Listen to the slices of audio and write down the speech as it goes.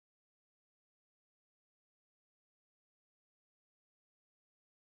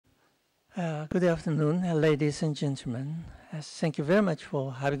Good afternoon, ladies and gentlemen. Thank you very much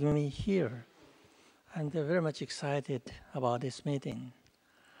for having me here. I'm very much excited about this meeting.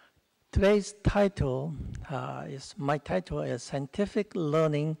 Today's title my title is Scientific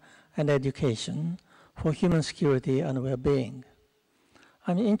Learning and Education for Human Security and Well-Being.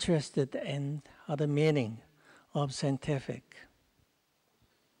 I'm interested in the meaning of scientific.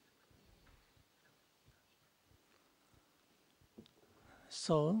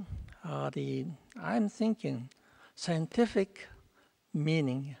 So I'm thinking scientific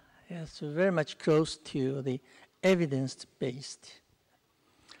meaning is very much close to the evidence-based.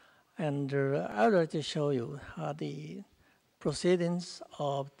 And I would like to show you the proceedings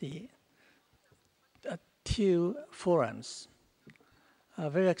of the two forums.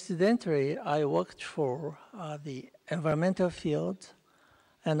 Very accidentally, I worked for the environmental field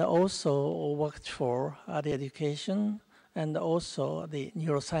and also worked for the education and also the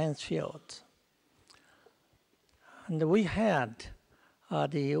neuroscience field. And we had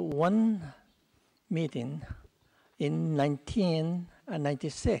the one meeting in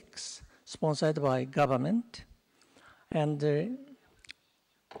 1996, sponsored by government, and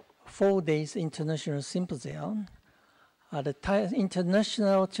 4 days international symposium, the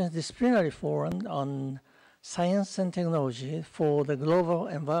International Transdisciplinary Forum on Science and Technology for the Global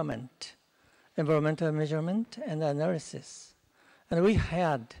Environment, Environmental Measurement and Analysis. And we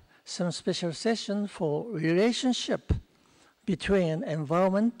had some special session for relationship between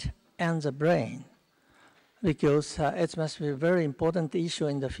environment and the brain, because it must be a very important issue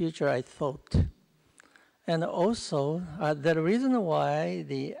in the future, I thought. And also, the reason why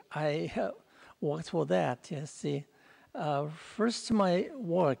I worked for that is first my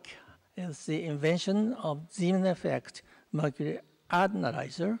work is the invention of Zeeman effect mercury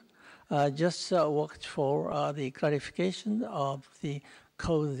analyzer. Just worked for the clarification of the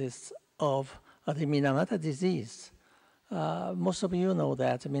causes of the Minamata disease. Most of you know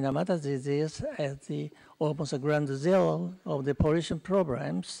that Minamata disease is almost a ground zero of the pollution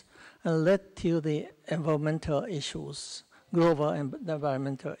problems and led to the environmental issues, global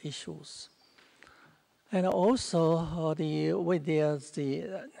environmental issues. And also we did the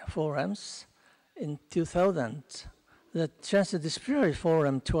forums in 2000, the Transdisciplinary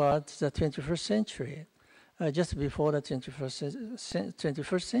Forum towards the 21st century. Just before the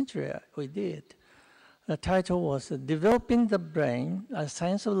 21st century we did. The title was Developing the Brain, a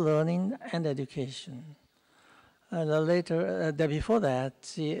Science of Learning and Education. Before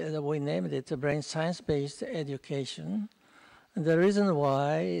that, we named it Brain Science-Based Education. And the reason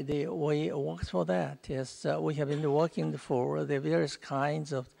why we worked for that is we have been working for the various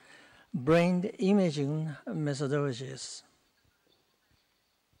kinds of brain imaging methodologies.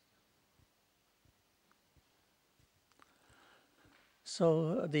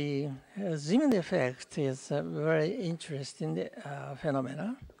 So the Zeeman effect is a very interesting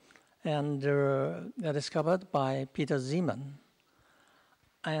phenomena, and discovered by Peter Zeeman.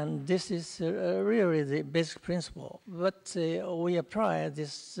 And this is really the basic principle. But we apply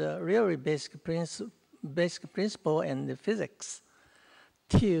this really basic principle in the physics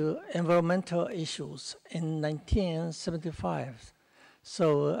to environmental issues in 1975.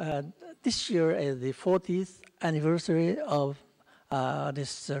 So this year is the 40th anniversary of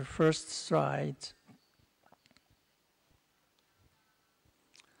this first slide.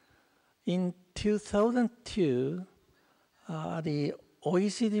 In 2002, the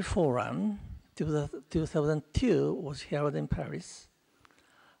OECD Forum 2002 was held in Paris.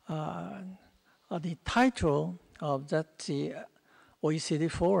 The title of that OECD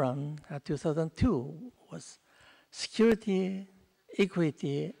Forum 2002 was Security,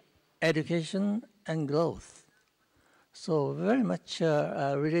 Equity, Education, and Growth. So very much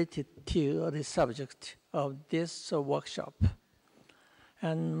related to the subject of this workshop.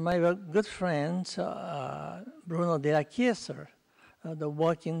 And my good friend, Bruno de la Chiesa,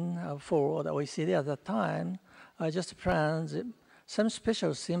 working for the OECD at the time, just planned some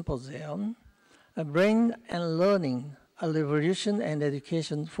special symposium, Brain and Learning, a Revolution and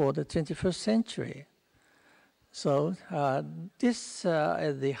Education for the 21st Century. So this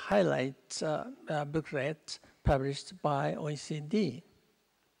is the highlight booklet published by OECD.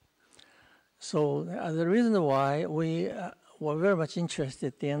 So the reason why we were very much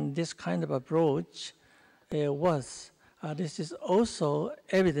interested in this kind of approach was this is also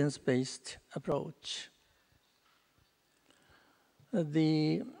evidence-based approach.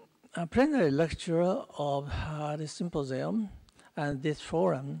 The plenary lecturer of the symposium and this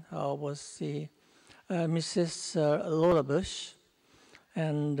forum was the Mrs. Laura Bush,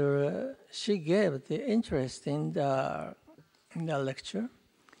 and she gave the interesting lecture.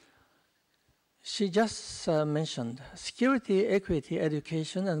 she just mentioned security, equity,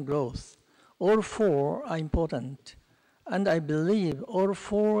 education, and growth. All four are important, and I believe all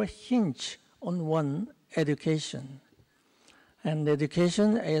four hinge on one: education. And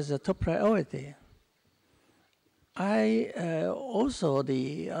education is a top priority. I also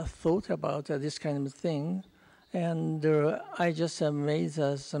thought about this kind of thing, and I just made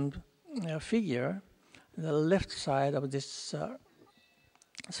some figure, the left side of this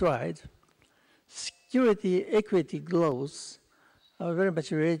slide. Security, equity, growth are very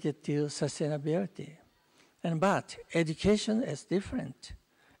much related to sustainability. But education is different.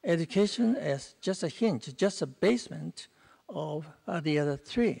 Education is just a hinge, just a basement of the other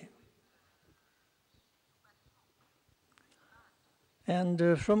three.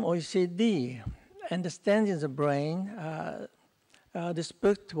 And from OECD, Understanding the Brain, this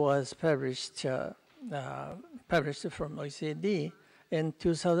book was published from OECD in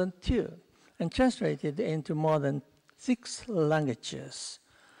 2002 and translated into more than 6 languages.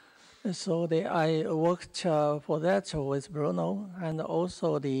 So I worked for that with Bruno, and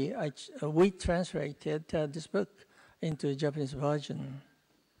also we translated this book into a Japanese version.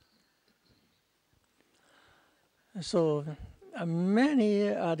 So many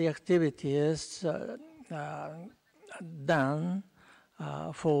are the activities done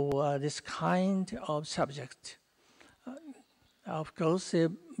for this kind of subject. Of course,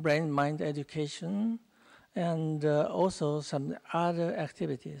 brain-mind education, and also some other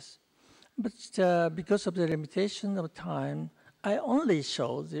activities. But because of the limitation of time, I only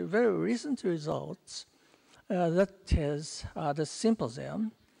show the very recent results. That is the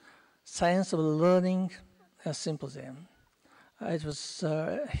symposium, Science of Learning Symposium. It was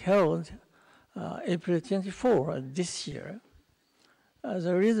held April 24 this year.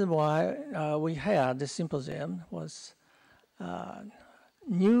 The reason why we had the symposium was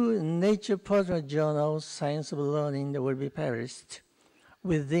new Nature Partner Journal Science of Learning that will be published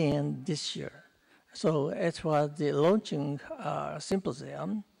within this year. So it was the launching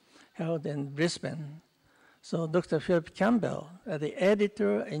symposium held in Brisbane. So Dr. Philip Campbell, the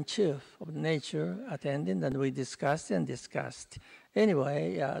editor-in-chief of Nature, attended, and we discussed.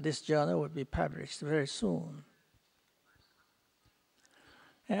 Anyway, this journal will be published very soon.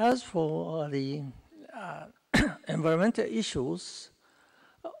 As for the environmental issues,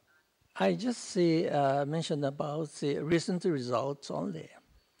 I just mentioned about the recent results only.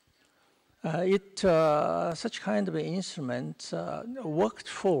 Such kind of instrument worked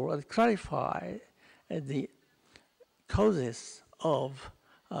for clarify the causes of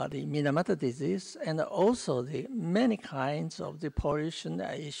the Minamata disease and also the many kinds of the pollution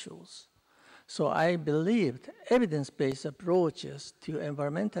issues. So I believed evidence-based approaches to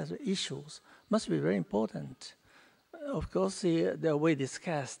environmental issues must be very important. Of course, we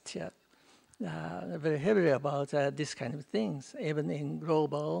discussed very heavily about this kind of things, even in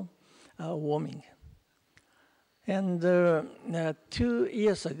global warming. And 2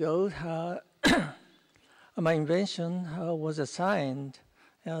 years ago, my invention was assigned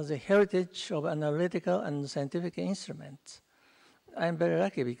as a heritage of analytical and scientific instruments. I'm very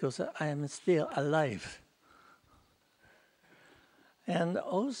lucky because I am still alive. And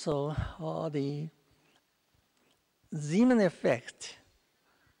also the Zeeman effect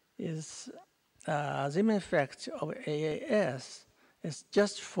is Zeeman effect of AAS is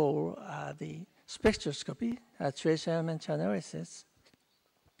just for the spectroscopy, trace element analysis.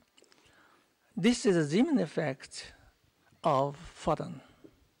 This is a Zeeman effect of photon.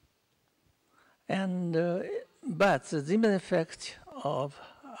 And but the Zeeman effect of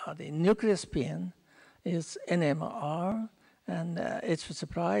the nuclear spin is NMR, and it's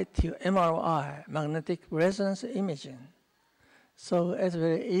applied to MRI, magnetic resonance imaging. So it's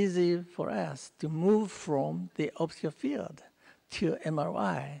very easy for us to move from the optical field to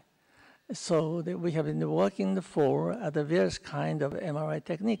MRI. So we have been working for the various kind of MRI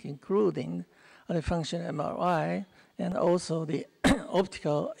technique, including the functional MRI and also the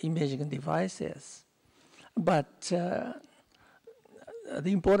optical imaging devices. But the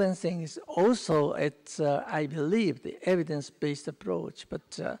important thing is also I believe, the evidence-based approach.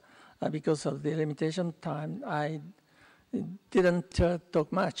 But because of the limitation of time, I didn't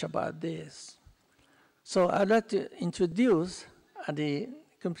talk much about this. So I'd like to introduce the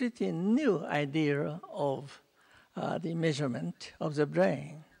completely new idea of the measurement of the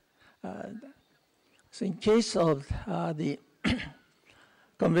brain. So in case of the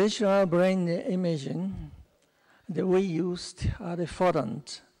conventional brain imaging, we used the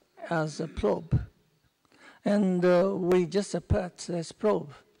photons as a probe. And we just put this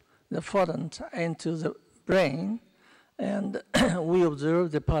probe, the photons, into the brain, and we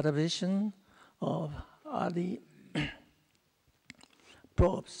observe the perturbation of the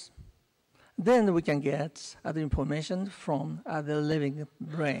probes. Then we can get the information from the living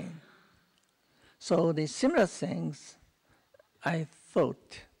brain. So the similar things I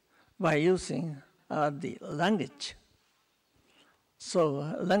thought by using the language.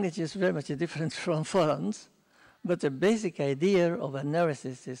 So language is very much different from forums, but the basic idea of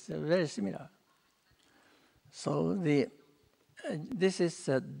analysis is very similar. So this is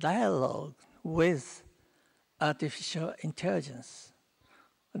a dialogue with artificial intelligence.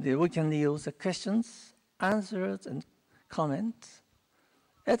 We can use questions, answers, and comments.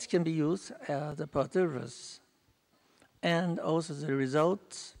 It can be used as the perturbers, and also the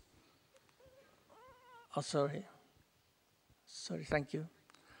results. Oh, sorry, thank you.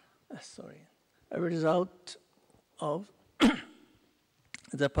 A result of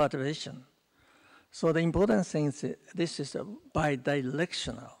the perturbation. So the important thing is this is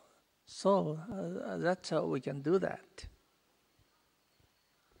bidirectional. So that's how we can do that.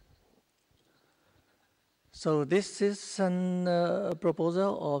 So this is a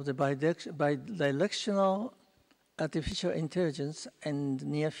proposal of the bidirectional artificial intelligence in the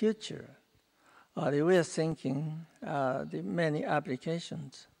near future. We are thinking the many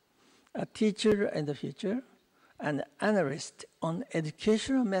applications. A teacher in the future, an analyst on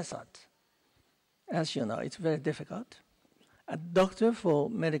educational method. As you know, it's very difficult. A doctor for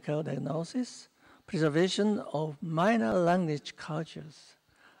medical diagnosis, preservation of minor language cultures.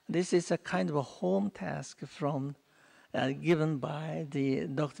 This is a kind of a home task from given by the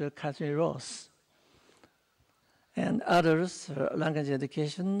Dr. Catherine Ross. And others, language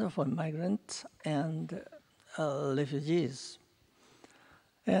education for migrants and refugees.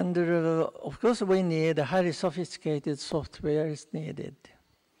 And of course, we need highly sophisticated software is needed.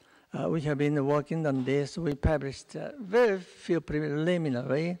 We have been working on this. We published very few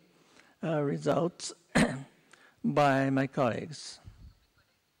preliminary results by my colleagues.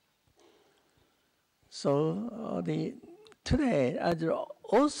 So today, I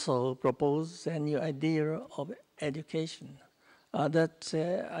also propose a new idea of education that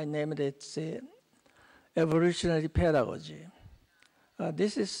I named it evolutionary pedagogy.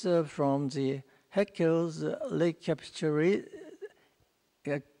 This is from the Haeckel's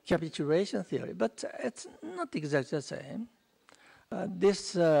recapitulation theory, but it's not exactly the same.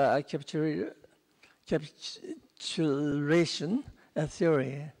 This capitulation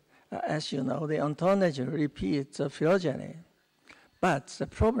theory, as you know, the ontology repeats phylogeny. But the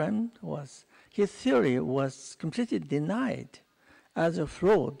problem was his theory was completely denied as a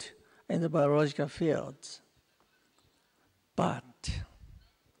fraud in the biological fields. But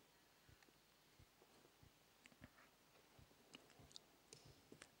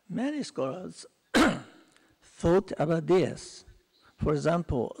many scholars thought about this. For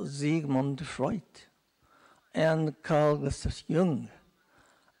example, Sigmund Freud and Carl Gustav Jung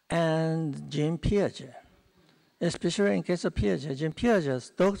and Jean Piaget. Especially in case of Piaget, Jean Piaget's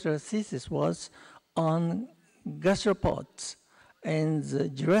doctoral thesis was on gastropods in the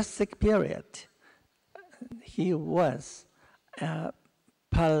Jurassic period. He was a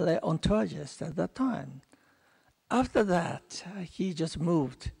paleontologist at that time. After that, he just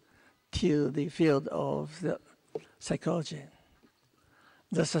moved to the field of the psychology.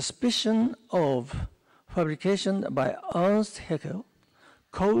 The suspicion of fabrication by Ernst Haeckel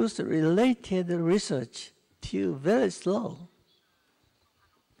caused related research to very slow.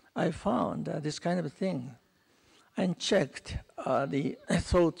 I found this kind of thing and checked the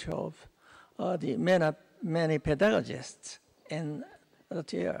thought of the many pedagogists in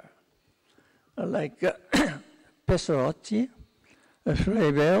that year, like Pesarocci,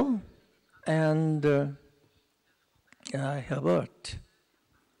 Froebel, and Herbert.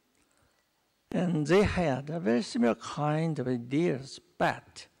 And they had a very similar kind of ideas,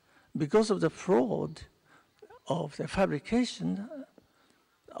 but because of the fraud of the fabrication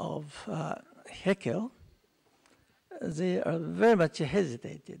of Haeckel, they are very much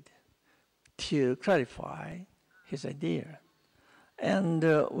hesitated to clarify his idea. And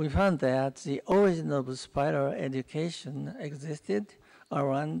we found that the origin of spiral education existed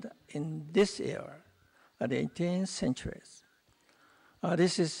around in this era, the 18th centuries.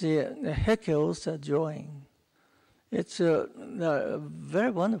 This is Haeckel's drawing. It's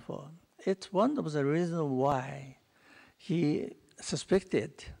very wonderful. It's one of the reasons why he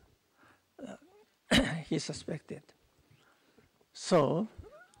suspected. So,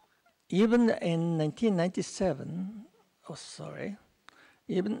 even in 1997,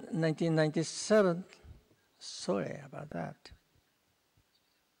 even 1997, sorry about that.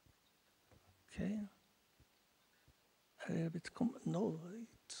 Okay. A little bit, no,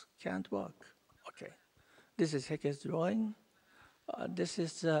 it can't work. Okay, this is Heike's drawing. This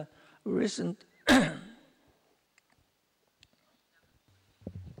is recent.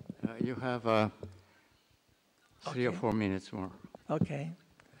 You have 3 or 4 minutes more. Okay.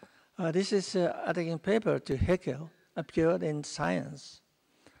 This is an article paper to Haeckel, appeared in Science.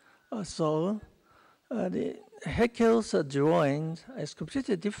 The Haeckel's drawing is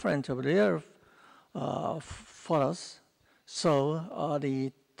completely different of real photos. So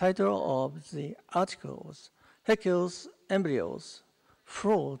the title of the article was Haeckel's embryos,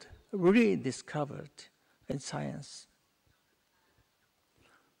 fraud rediscovered in Science.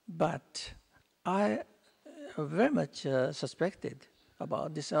 But I very much suspected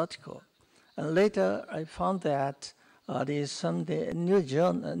about this article. And later I found that there is some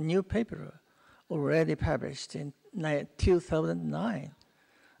new paper already published in 2009.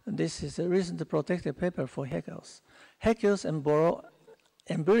 And this is a recent protected paper for Haeckel's. Haeckel's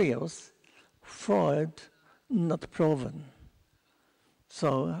embryos, fraud not proven.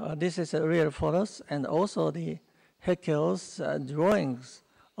 So this is a real photos, and also the Haeckel's drawings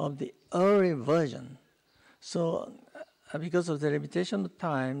of the early version. So because of the limitation of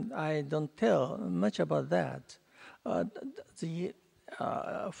time, I don't tell much about that. The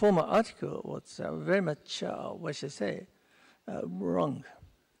former article was very much, wrong.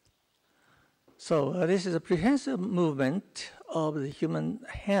 So this is a prehensile movement of the human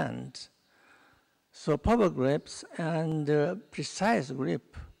hand. So power grips and precise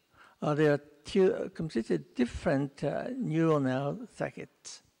grip, they are two completely different neuronal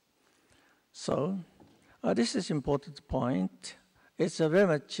circuits. So this is important point. It's very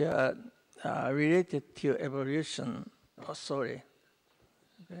much related to evolution. Oh, sorry,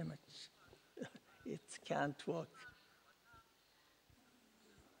 very much. It can't work.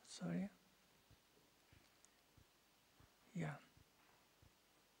 Sorry. Yeah.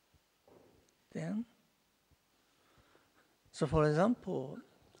 Then, so for example,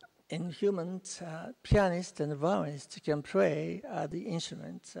 in humans, pianists and violinists can play the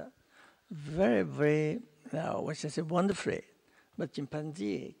instruments very, very, wonderfully. But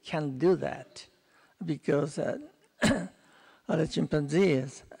chimpanzee can't do that because the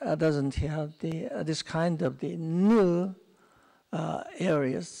chimpanzees doesn't have this kind of the new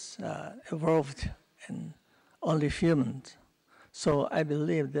areas evolved in only humans. So I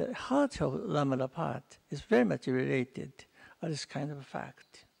believe the heart of Lama part is very much related to this kind of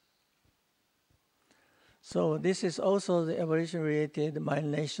fact. So this is also the evolution-related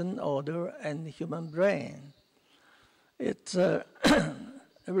myelination order and human brain. It's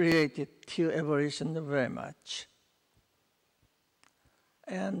related to evolution very much.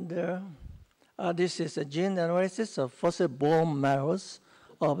 And this is a gene analysis of fossil bone marrows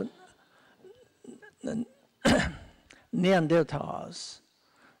of Neanderthals.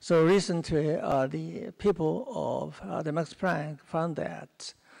 So recently, the people of the Max Planck found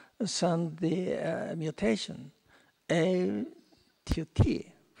that some the mutation A to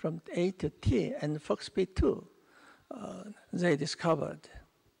T, from A to T, and FOXP2, they discovered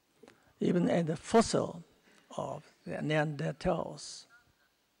even in the fossil of the Neanderthals.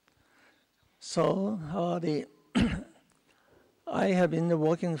 So I have been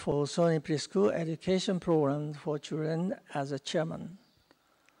working for Sony preschool education program for children as a chairman.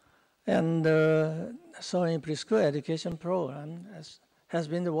 And Sony preschool education program has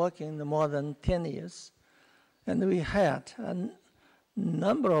been working more than 10 years. And we had a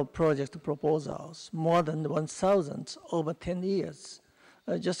number of project proposals, more than 1,000 over 10 years,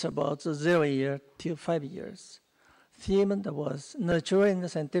 just about 0 year to 5 years. Theme was nurturing the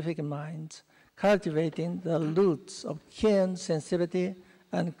scientific mind, cultivating the roots of keen sensitivity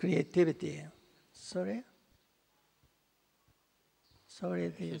and creativity. Sorry? Sorry,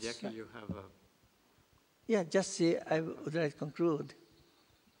 this. Hideaki, you have a... Yeah, just see, I would like to conclude.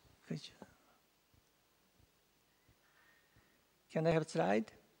 Could you? Can I have a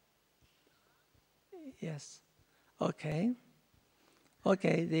slide? Yes. Okay.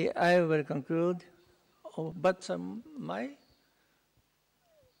 Okay, I will conclude. Oh, but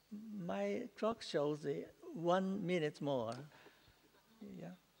my clock shows 1 minute more.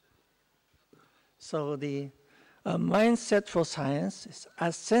 Yeah. So the mindset for science is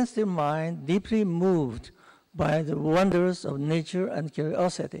a sensitive mind deeply moved by the wonders of nature and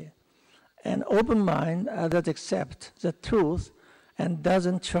curiosity. An open mind that accepts the truth and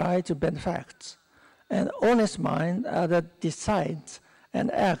doesn't try to bend facts. An honest mind that decides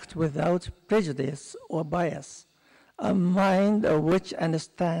and acts without prejudice or bias. A mind which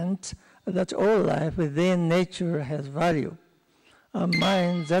understands that all life within nature has value. A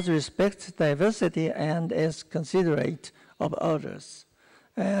mind that respects diversity and is considerate of others.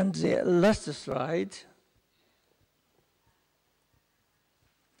 And the last slide.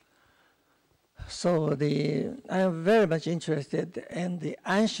 So I am very much interested in the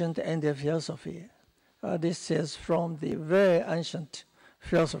ancient Indian philosophy. This is from the very ancient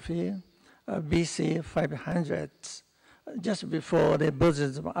philosophy, BC 500s, just before the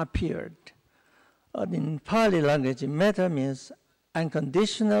Buddhism appeared. In Pali language, metta means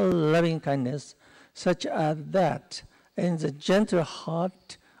unconditional loving kindness, such as that in the gentle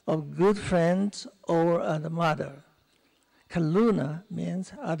heart of good friends or a mother. Karuna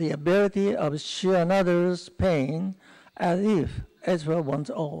means the ability of share another's pain as if it were one's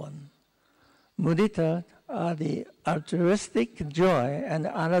own. Mudita are the altruistic joy and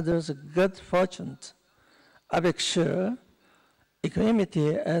another's good fortune. Apeksha,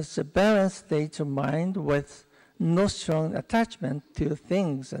 equanimity as a balanced state of mind with no strong attachment to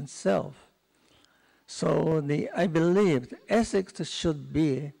things and self. So I believe ethics should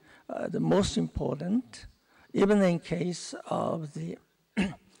be the most important, even in case of the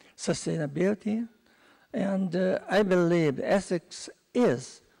sustainability. And I believe ethics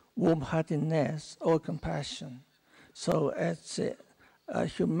is warm-heartedness or compassion. So it's a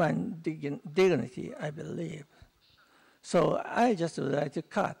human dignity, I believe. So I just would like to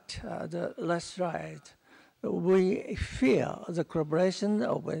cut the last slide. We feel the collaboration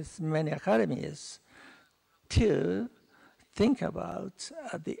with many academies to think about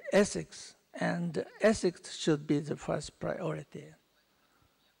the ethics, and ethics should be the first priority.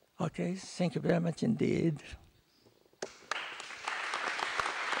 Okay, thank you very much indeed.